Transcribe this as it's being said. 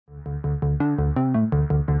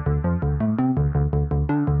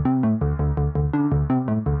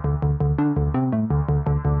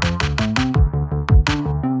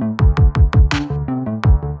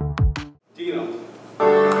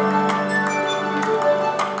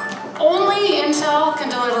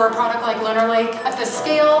a product like Lunar Lake at the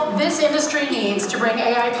scale this industry needs to bring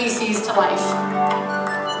AI PCs to life.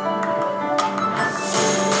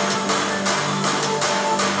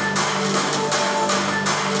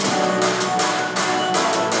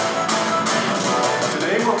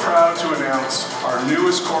 Today we're proud to announce our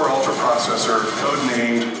newest Core Ultra processor,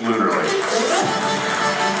 codenamed Lunar Lake.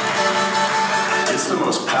 It's the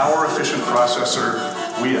most power-efficient processor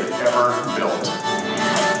we have ever built.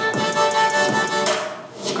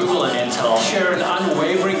 Google and Intel share an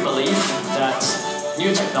unwavering belief that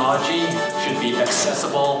new technology should be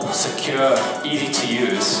accessible, secure, easy to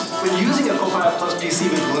use. When using a Copilot Plus PC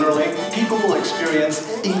with Lunar Lake, people will experience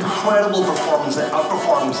incredible performance that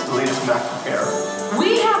outperforms the latest MacBook Air.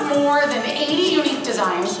 We have more than 80 unique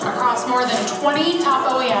designs across more than 20 top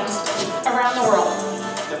OEMs around the world.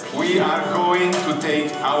 We are going to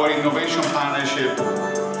take our innovation partnership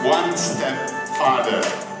one step farther.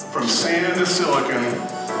 From sand to silicon,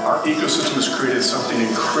 our ecosystem has created something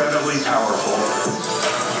incredibly powerful.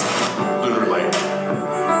 Lunar Lake.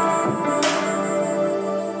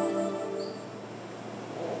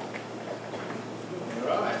 All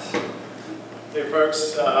right. Hey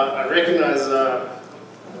folks, I recognize a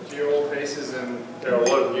few old faces and there are a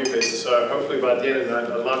lot of new faces, so hopefully by the end of the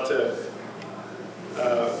night I'd love to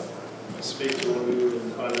speak to all of you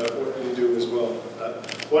and find out what you do as well.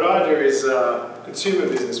 What I do is consumer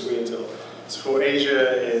business for Intel. It's for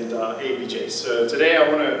Asia and APJ. So today I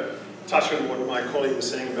want to touch on what my colleague was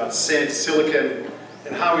saying about sand to silicon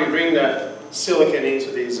and how we bring that silicon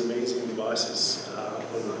into these amazing devices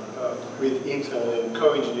with Intel and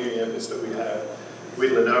co-engineering efforts that we have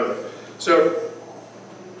with Lenovo. So,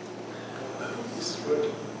 this is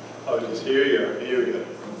working. Oh, it is. Here we go. Here we go.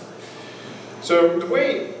 So the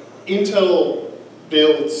way Intel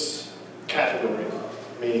builds category,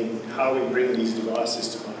 meaning how we bring these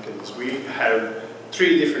devices to market, is we have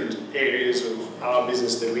three different areas of our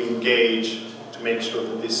business that we engage to make sure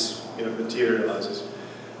that this materializes.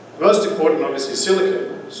 The most important, obviously, is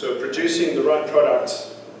silicon. So producing the right product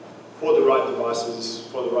for the right devices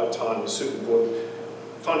for the right time is super important.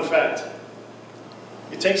 Fun fact,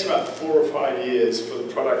 it takes about 4 or 5 years for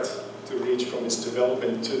the product to reach from its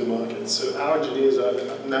development to the market. So our engineers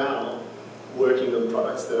are now working on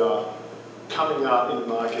products that are coming out in the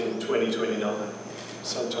market in 2029,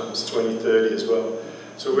 sometimes 2030 as well.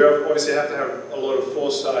 So we obviously have to have a lot of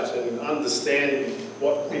foresight and understanding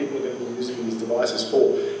what people are going to be using these devices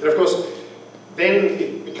for. And of course, then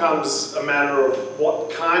it becomes a matter of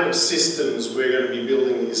what kind of systems we're going to be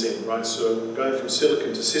building these in, right? So going from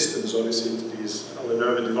silicon to systems, obviously, to these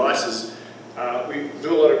Lenovo devices, we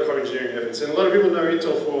do a lot of co-engineering efforts. And a lot of people know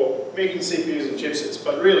Intel for making CPUs and chipsets,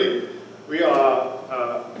 but really, we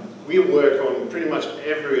work on pretty much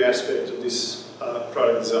every aspect of this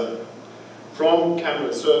product design. From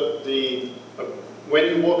cameras, so when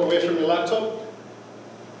you walk away from your laptop,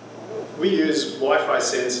 we use Wi-Fi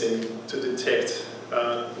sensing to detect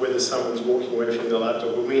whether someone's walking away from their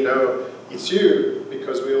laptop. But we know it's you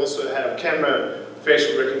because we also have camera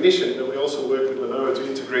facial recognition, and we also work with Lenovo to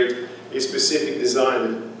integrate a specific design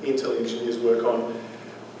that Intel engineers work on.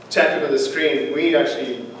 Tapping on the screen, we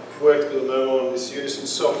actually worked with Lenovo on this Unison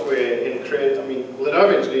software and create,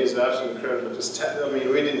 Lenovo engineers are absolutely incredible. Just tap, we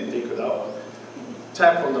didn't think of that one.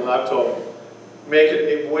 Tap on the laptop, make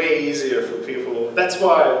it way easier for people. That's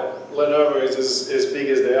why Lenovo is as big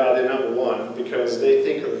as they are. They're number one because they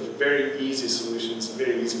think of very easy solutions,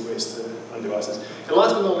 very easy ways to run devices. And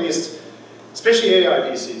last but not least, especially AI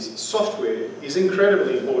PCs, software is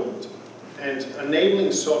incredibly important. And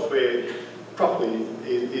enabling software properly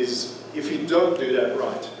is, if you don't do that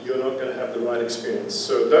right, you're not going to have the right experience.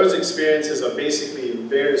 So those experiences are basically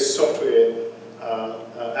various software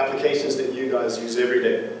applications that you guys use every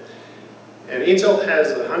day. And Intel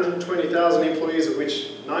has 120,000 employees, of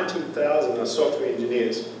which 19,000 are software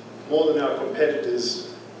engineers, more than our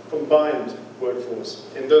competitors' combined workforce.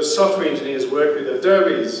 And those software engineers work with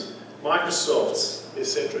Adobe's, Microsoft's,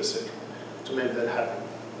 etc., to make that happen.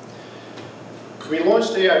 We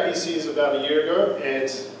launched AI PCs about a year ago,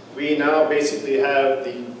 and we now basically have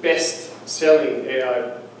the best-selling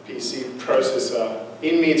AI PC processor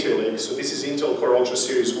in Meteor Lake. So this is Intel Core Ultra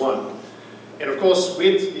Series 1. And of course,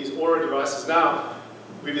 with these Aura devices now,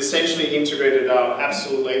 we've essentially integrated our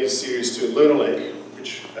absolute latest series to Lunar Lake,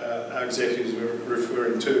 which our executives were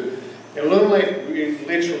referring to. And Lunar Lake, we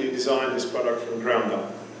literally designed this product from the ground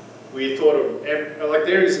up. We thought of,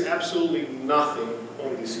 there is absolutely nothing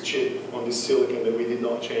on this chip, on this silicon that we did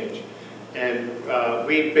not change. And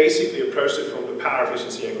we basically approached it from the power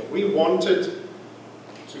efficiency angle. We wanted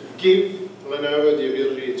to give Lenovo the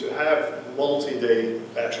ability to have multi-day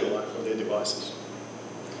battery life on their devices.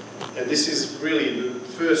 And this is really the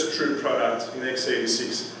first true product in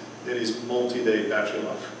x86 that is multi-day battery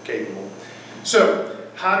life capable. So,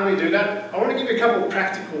 how do we do that? I want to give you a couple of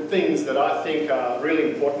practical things that I think are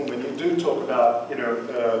really important when you do talk about, you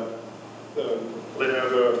know,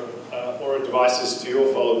 Lenovo or devices to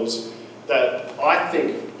your followers that I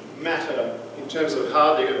think matter in terms of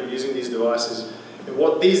how they're going to be using these devices and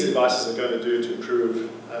what these devices are going to do to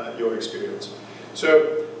improve your experience.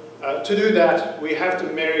 So, to do that, we have to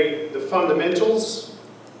marry the fundamentals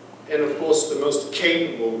and, of course, the most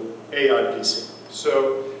capable AI PC.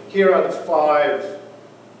 So, here are the 5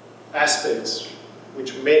 aspects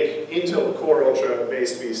which make Intel Core Ultra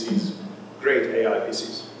based PCs great AI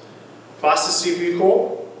PCs. Fastest CPU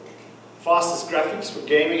core, fastest graphics for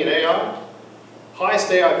gaming and AI,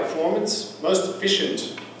 highest AI performance, most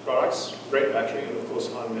efficient products, great battery, and of course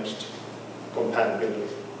unmatched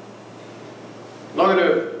compatibility. I'm not going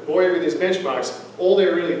to bore you with these benchmarks. All they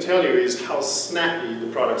really tell you is how snappy the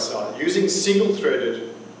products are. Using single-threaded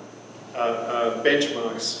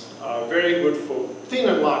benchmarks are very good for thin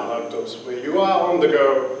and light laptops where you are on the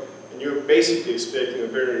go and you're basically expecting a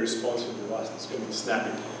very responsive device that's going to be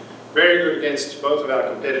snappy. Very good against both of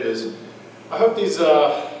our competitors. I hope these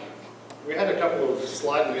we had a couple of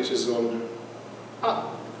slide glitches on.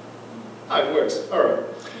 It works. All right.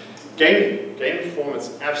 Game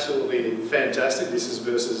performance, absolutely fantastic. This is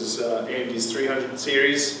versus AMD's 300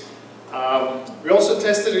 series. We also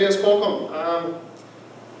tested against Qualcomm.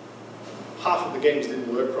 Half of the games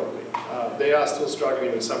didn't work properly. They are still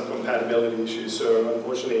struggling with some compatibility issues, so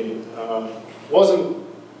unfortunately wasn't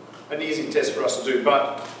an easy test for us to do,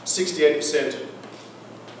 but 68%,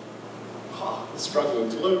 it's struggling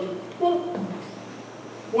to load. Well,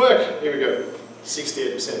 work, here we go,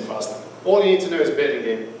 68% faster. All you need to know is betting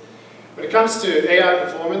game. When it comes to AI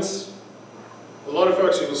performance, a lot of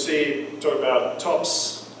folks you will see talk about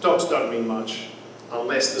tops. Tops don't mean much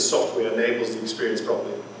unless the software enables the experience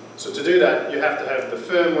properly. So to do that, you have to have the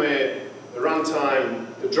firmware, the runtime,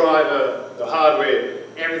 the driver, the hardware,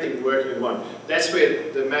 everything working in one. That's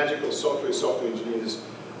where the magical software engineers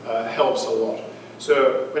helps a lot.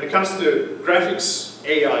 So when it comes to graphics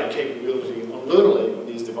AI capability on Lunar Lake on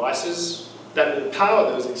these devices that will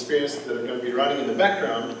power those experiences that are going to be running in the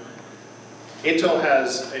background, Intel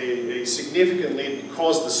has a significant lead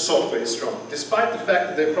because the software is strong. Despite the fact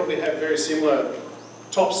that they probably have very similar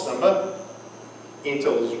TOPS number,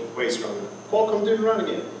 Intel is way stronger. Qualcomm didn't run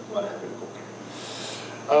again. What happened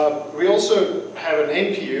to Qualcomm? We also have an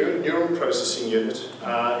NPU, neural processing unit,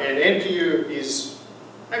 and NPU is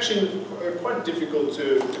actually quite difficult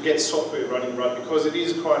to get software running right because it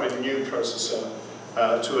is quite a new processor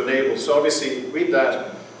to enable. So obviously with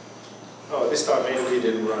that, this time AMD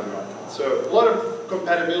didn't run right. So a lot of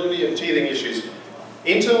compatibility and teething issues.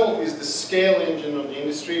 Intel is the scale engine of the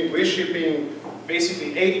industry. We're shipping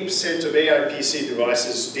basically 80% of AI PC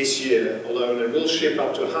devices this year alone, and we'll ship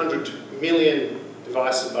up to 100 million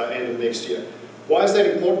devices by end of next year. Why is that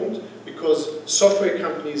important? Because software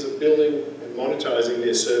companies are building and monetizing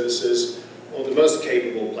their services on the most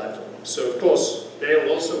capable platform. So of course, they'll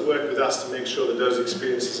also work with us to make sure that those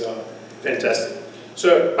experiences are fantastic.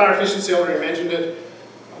 So power efficiency, I already mentioned it.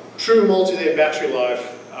 True multi-day battery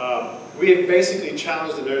life. We have basically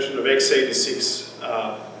challenged the notion of x86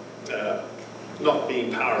 not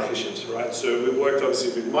being power efficient, right? So we've worked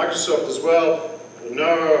obviously with Microsoft as well.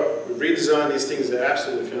 Lenovo, we've redesigned these things, they're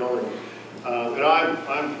absolutely phenomenal. And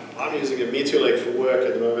I'm using a Meteor Lake for work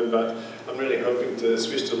at the moment, but I'm really hoping to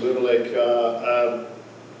switch to Lunar Lake.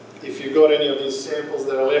 If you've got any of these samples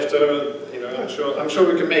that are left over, you know, I'm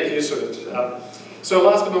sure we can make use of it. So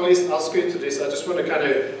last but not least, I'll scoot to this. I just want to kind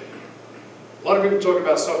of, a lot of people talk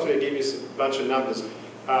about software, give you a bunch of numbers.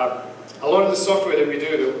 A lot of the software that we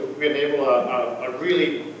do, we enable a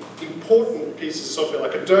really important piece of software,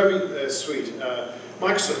 like Adobe Suite.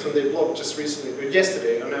 Microsoft on their blog just recently,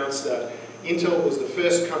 yesterday, announced that Intel was the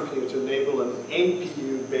first company to enable an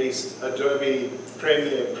NPU-based Adobe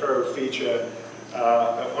Premiere Pro feature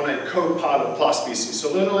on a Copilot Plus PC.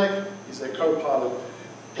 So Lunar Lake is a Copilot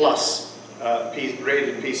Plus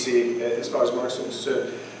rated PC as far as Microsoft is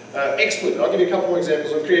concerned. XSplit, I'll give you a couple more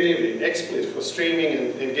examples on creativity. XSplit for streaming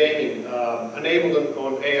and gaming, enabled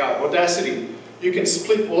on AI. Audacity, you can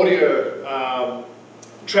split audio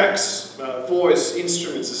tracks, voice,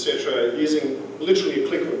 instruments, etc. using literally a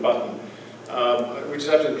click of a button, which is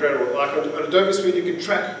absolutely incredible. Like on Adobe Suite, you can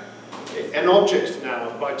track an object now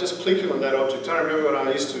by just clicking on that object. I remember when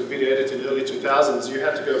I used to video edit in the early 2000s, you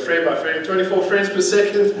had to go frame by frame, 24 frames per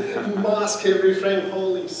second, mask every frame.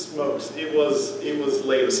 Holy smokes, it was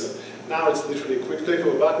laborious. Now it's literally a quick click of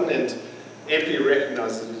a button and MP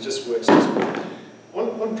recognizes it, it just works.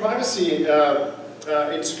 on privacy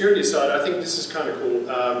and security side, I think this is kind of cool.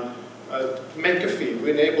 McAfee,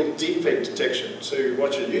 we enable deepfake detection. So you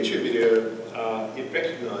watch a YouTube video, it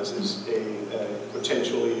recognizes a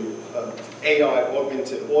potentially AI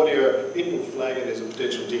augmented audio, it will flag it as a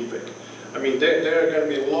potential deepfake. I mean, there are going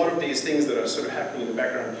to be a lot of these things that are sort of happening in the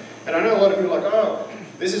background. And I know a lot of people are like, oh,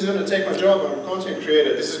 this is going to take my job, I'm a content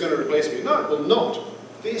creator, this is going to replace me. No, it will not.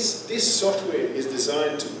 This software is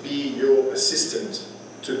designed to be your assistant,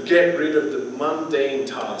 to get rid of the mundane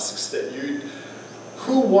tasks that you...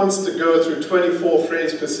 Who wants to go through 24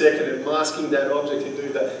 frames per second and masking that object and do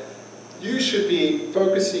that? You should be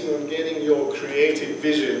focusing on getting your creative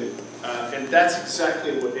vision, and that's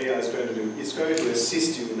exactly what AI is going to do. It's going to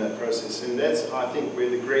assist you in that process, and that's, I think, where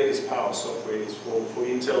the greatest power software is for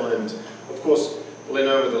Intel and, of course,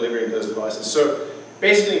 Lenovo delivering those devices. So,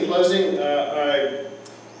 basically, in closing,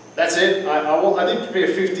 that's it. I did prepare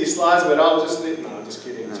 50 slides, but I'll just leave. No, I'm just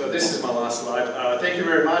kidding. So this is my last slide. Thank you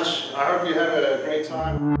very much. I hope you have a great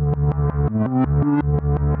time.